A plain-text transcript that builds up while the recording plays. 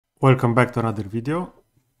Welcome back to another video.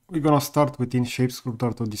 We're gonna start within Shape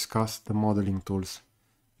Sculptor to discuss the modeling tools.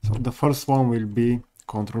 So the first one will be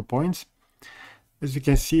control points. As you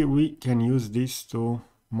can see, we can use this to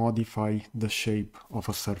modify the shape of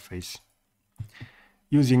a surface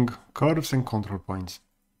using curves and control points.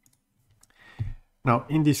 Now,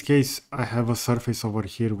 in this case, I have a surface over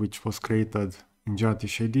here which was created in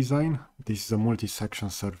generative shape design. This is a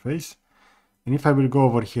multi-section surface. And if I will go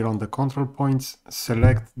over here on the control points,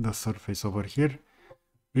 select the surface over here,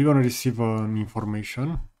 we're going to receive an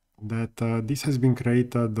information that this has been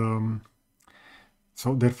created.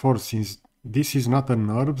 So therefore, since this is not a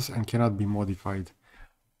NURBS and cannot be modified,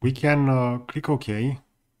 we can click OK.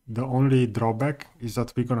 The only drawback is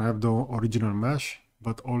that we're going to have the original mesh,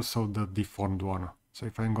 but also the deformed one. So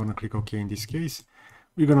if I'm going to click OK in this case,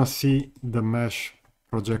 we're going to see the mesh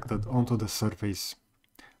projected onto the surface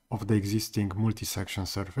of the existing multi-section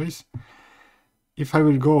surface. If I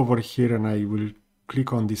will go over here and I will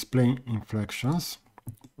click on display inflections,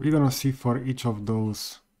 we're gonna see for each of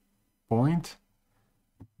those points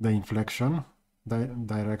the inflection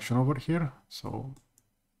direction over here. So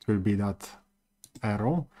it will be that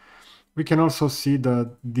arrow. We can also see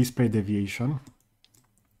the display deviation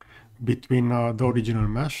between the original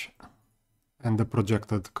mesh and the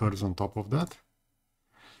projected curves on top of that.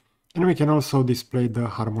 And we can also display the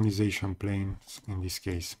harmonization planes in this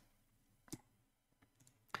case.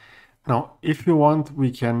 Now, if you want, we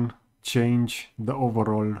can change the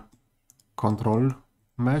overall control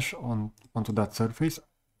mesh onto that surface.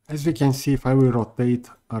 As we can see, if I will rotate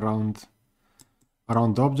around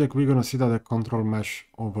the object, we're going to see that the control mesh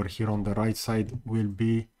over here on the right side will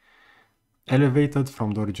be elevated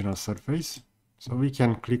from the original surface. So we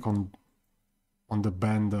can click on the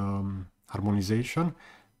band harmonization,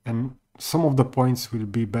 and some of the points will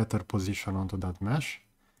be better positioned onto that mesh.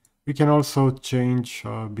 We can also change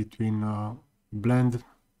between blend,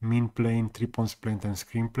 mean plane, three-points plane, and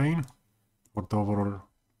screen plane for the overall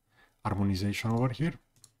harmonization over here.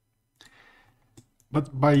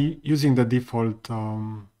 But by using the default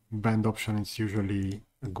band option, it's usually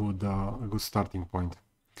a good starting point.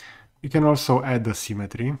 We can also add a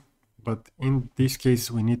symmetry, but in this case,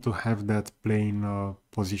 we need to have that plane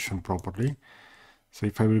positioned properly. So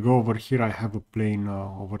if I will go over here, I have a plane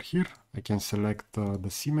over here. I can select the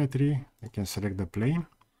symmetry. I can select the plane.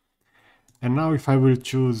 And now if I will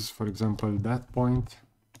choose, for example, that point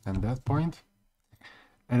and that point,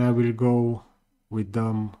 and I will go with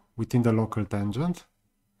them within the local tangent,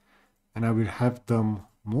 and I will have them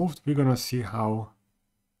moved, we're going to see how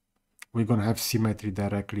we're going to have symmetry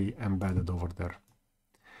directly embedded over there.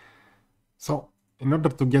 So in order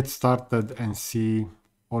to get started and see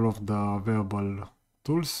all of the available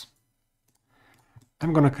tools,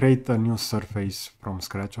 I'm going to create a new surface from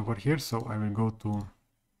scratch over here. So I will go to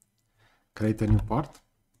create a new part,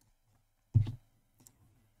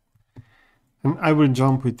 and I will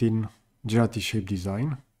jump within generative shape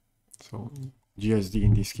design, so GSD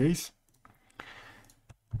in this case.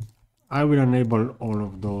 I will enable all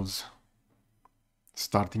of those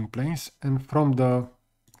starting planes, and from the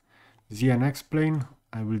Z and X plane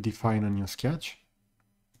I will define a new sketch.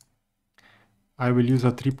 I will use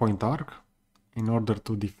a 3-point arc in order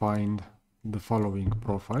to define the following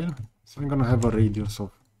profile. So I'm going to have a radius of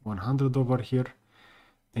 100 over here.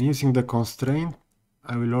 And using the constraint,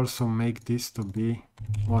 I will also make this to be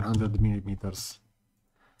 100 millimeters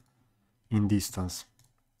in distance.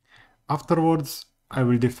 Afterwards, I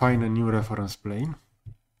will define a new reference plane.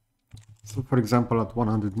 So for example, at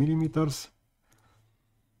 100 millimeters.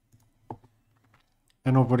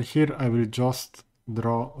 And over here, I will just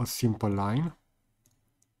draw a simple line.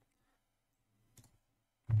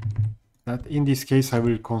 That in this case I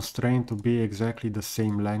will constrain to be exactly the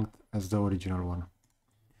same length as the original one.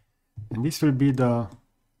 And this will be the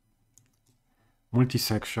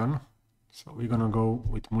multi-section. So we're gonna go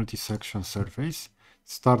with multi-section surface,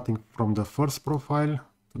 starting from the first profile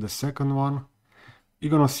to the second one.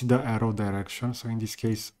 You're gonna see the arrow direction. So in this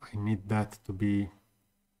case, I need that to be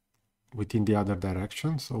within the other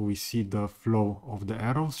direction. So we see the flow of the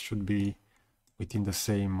arrows should be within the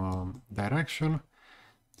same direction.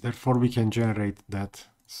 Therefore, we can generate that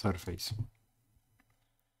surface.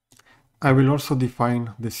 I will also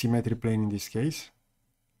define the symmetry plane in this case,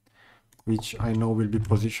 which I know will be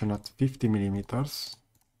positioned at 50 millimeters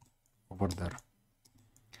over there.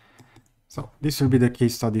 So this will be the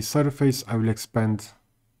case study surface. I will expand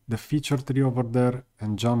the feature tree over there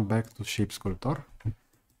and jump back to Shape Sculptor.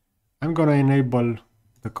 I'm going to enable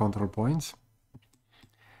the control points.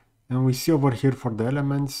 And we see over here for the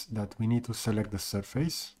elements that we need to select the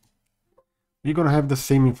surface. we're gonna have the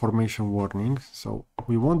same information warning. So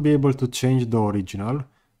we won't be able to change the original,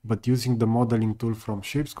 but using the modeling tool from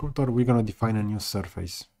Shape Sculptor, we're gonna define a new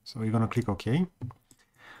surface. So we're gonna click OK.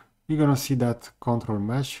 We're gonna see that control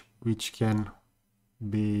mesh, which can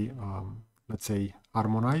be, let's say,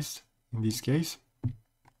 harmonized in this case.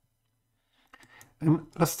 And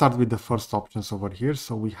let's start with the first options over here.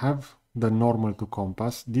 So we have the normal to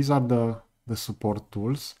compass. These are the support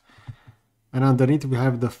tools. And underneath we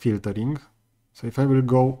have the filtering. So if I will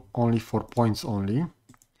go only for points only,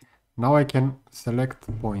 now I can select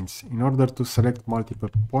points. In order to select multiple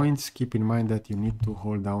points, keep in mind that you need to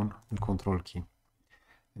hold down the control key.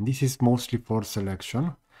 And this is mostly for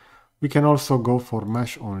selection. We can also go for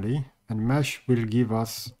mesh only, and mesh will give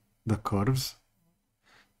us the curves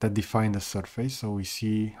that define the surface. So we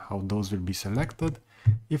see how those will be selected.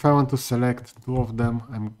 If I want to select two of them,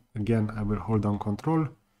 I will hold down control.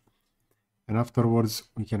 And afterwards,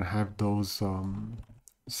 we can have those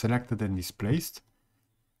selected and displaced.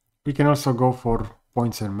 We can also go for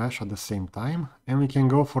points and mesh at the same time. And we can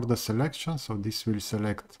go for the selection. So this will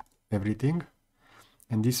select everything.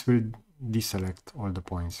 And this will deselect all the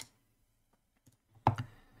points.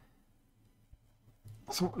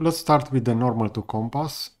 So let's start with the normal to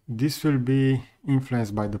compass. This will be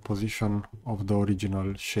influenced by the position of the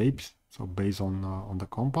original shapes. So based on the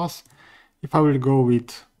compass. If I will go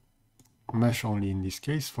with mesh only in this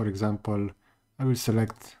case, for example, I will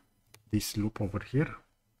select this loop over here.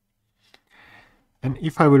 And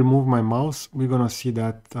if I will move my mouse, we're gonna see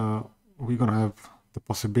that we're gonna have the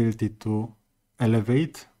possibility to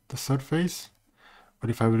elevate the surface. But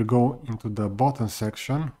if I will go into the bottom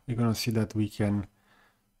section, we're gonna see that we can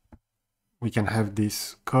have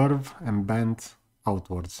this curve and bend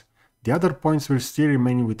outwards. The other points will still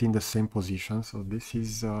remain within the same position, so this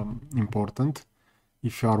is important.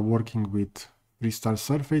 If you are working with freestyle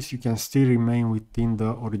surface, you can still remain within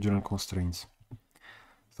the original constraints.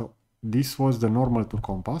 So this was the normal to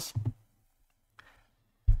compass.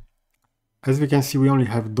 As we can see, we only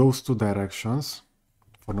have those two directions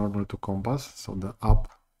for normal to compass, so the up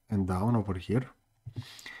and down over here.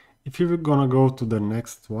 If you're gonna go to the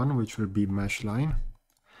next one, which will be mesh line,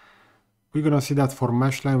 we're gonna see that for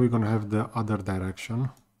mesh line, we're gonna have the other direction.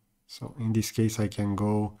 So in this case, I can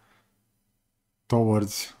go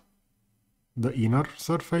towards the inner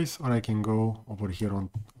surface, or I can go over here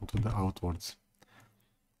onto the outwards.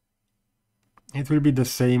 It will be the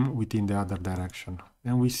same within the other direction.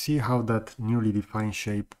 And we see how that newly defined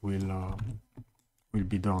shape will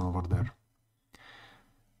be drawn over there.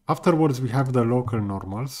 Afterwards, we have the local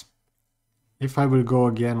normals. If I will go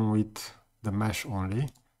again with the mesh only,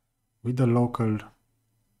 with the local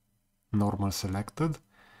normal selected,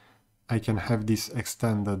 I can have this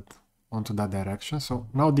extended onto that direction. So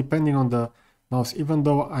now depending on the mouse, even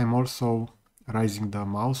though I'm also raising the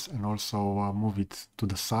mouse and also move it to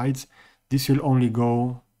the sides, this will only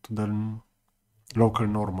go to the local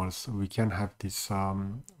normals. We can have this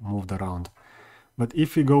moved around. But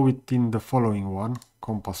if we go within the following one,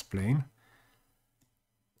 compass plane,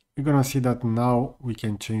 we're gonna see that now we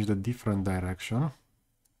can change the different direction.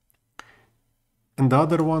 And the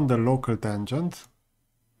other one, the local tangent,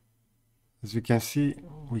 as you can see,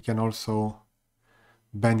 we can also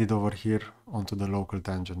bend it over here onto the local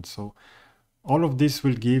tangent. So all of this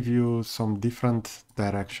will give you some different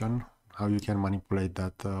direction, how you can manipulate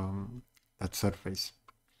that, that surface.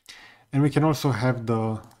 And we can also have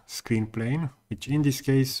the screen plane, which in this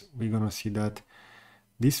case, we're gonna see that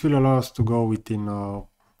this will allow us to go within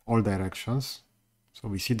all directions. So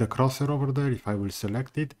we see the crosshair over there. If I will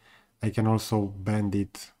select it, I can also bend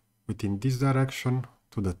it within this direction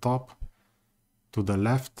to the top, to the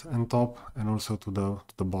left and top, and also to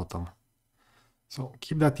the bottom. So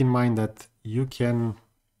keep that in mind that you can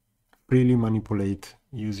freely manipulate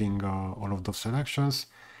using all of those selections.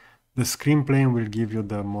 The screen plane will give you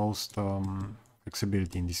the most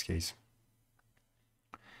flexibility in this case.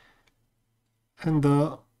 And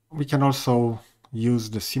we can also use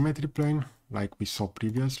the symmetry plane like we saw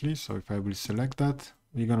previously. So if I will select that,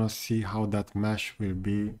 we're gonna see how that mesh will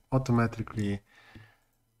be automatically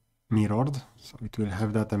mirrored. So it will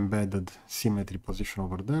have that embedded symmetry position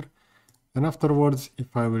over there. And afterwards,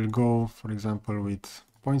 if I will go, for example, with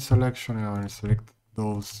point selection, I will select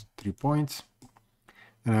those 3 points,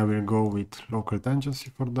 and I will go with local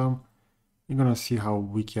tangency for them. You're gonna see how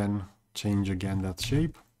we can change again that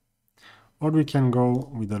shape. Or we can go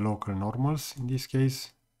with the local normals in this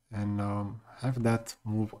case and have that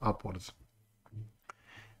move upwards.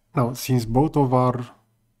 Now, since both of our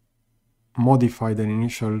modified and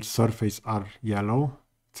initial surface are yellow,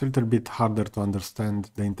 it's a little bit harder to understand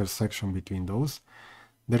the intersection between those.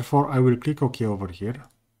 Therefore, I will click OK over here.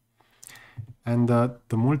 And the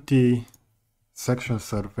multi-section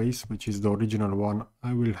surface, which is the original one,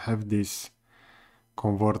 I will have this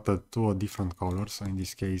converted to a different color. So in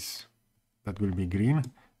this case, that will be green.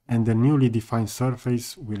 And the newly defined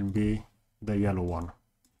surface will be the yellow one.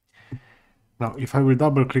 Now, if I will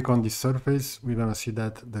double click on this surface, we're gonna see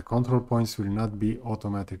that the control points will not be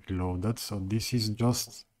automatically loaded. So this is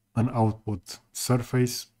just an output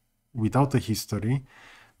surface without a history.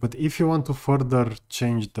 But if you want to further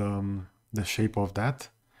change the shape of that,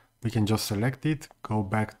 we can just select it, go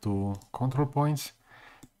back to control points.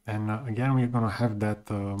 And again, we're gonna have that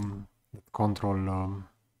control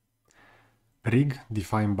rig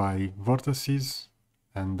defined by vertices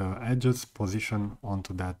and edges position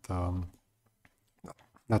onto that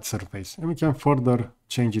that surface, and we can further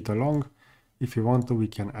change it along. If you want to, we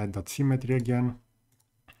can add that symmetry again,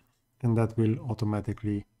 and that will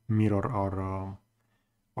automatically mirror our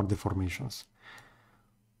deformations.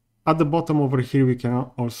 At the bottom over here, we can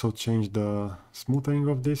also change the smoothing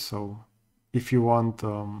of this. So if you want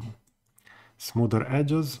smoother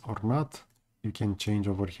edges or not, you can change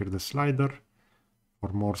over here the slider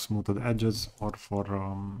for more smoothed edges or for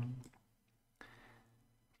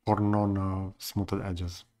non-smoothed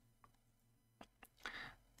edges.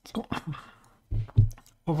 So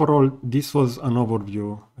overall, this was an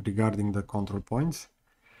overview regarding the control points.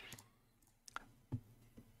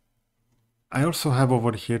 I also have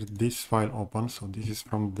over here this file open, so this is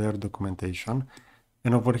from their documentation.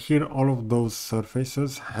 And over here, all of those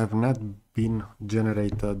surfaces have not been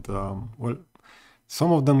generated. Well,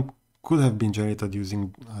 some of them could have been generated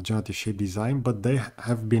using generative shape design, but they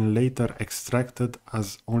have been later extracted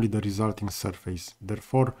as only the resulting surface.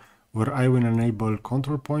 Therefore, where I will enable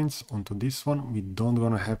control points onto this one, we don't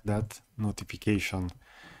gonna have that notification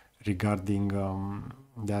regarding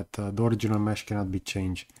that the original mesh cannot be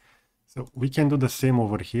changed. So we can do the same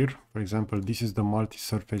over here. For example, this is the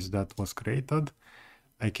multi-surface that was created.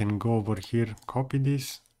 I can go over here, copy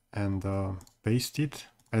this and paste it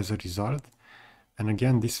as a result. And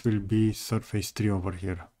again, this will be surface 3 over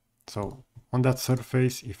here. So on that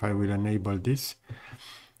surface, if I will enable this,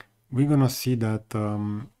 we're gonna see that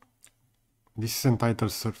this is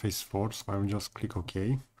entitled surface 4, so I will just click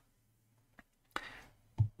OK.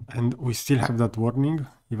 And we still have that warning,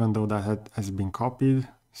 even though that has been copied,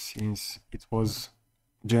 since it was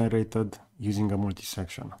generated using a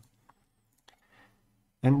multi-section.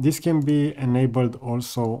 And this can be enabled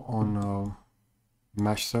also on a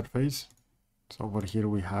mesh surface. So over here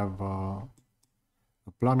we have a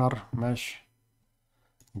planar mesh.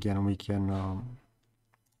 Again, we can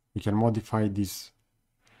modify this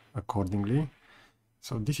accordingly.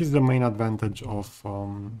 So this is the main advantage of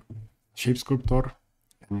Shape Sculptor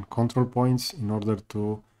and control points in order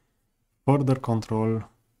to further control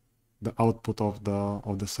the output of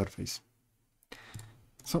the surface.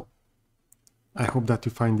 So I hope that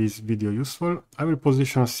you find this video useful. I will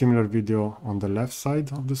position a similar video on the left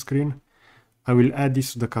side of the screen. I will add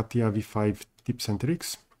this to the CATIA V5 tips and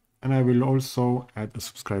tricks, and I will also add a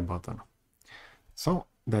subscribe button. So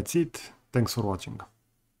that's it. Thanks for watching.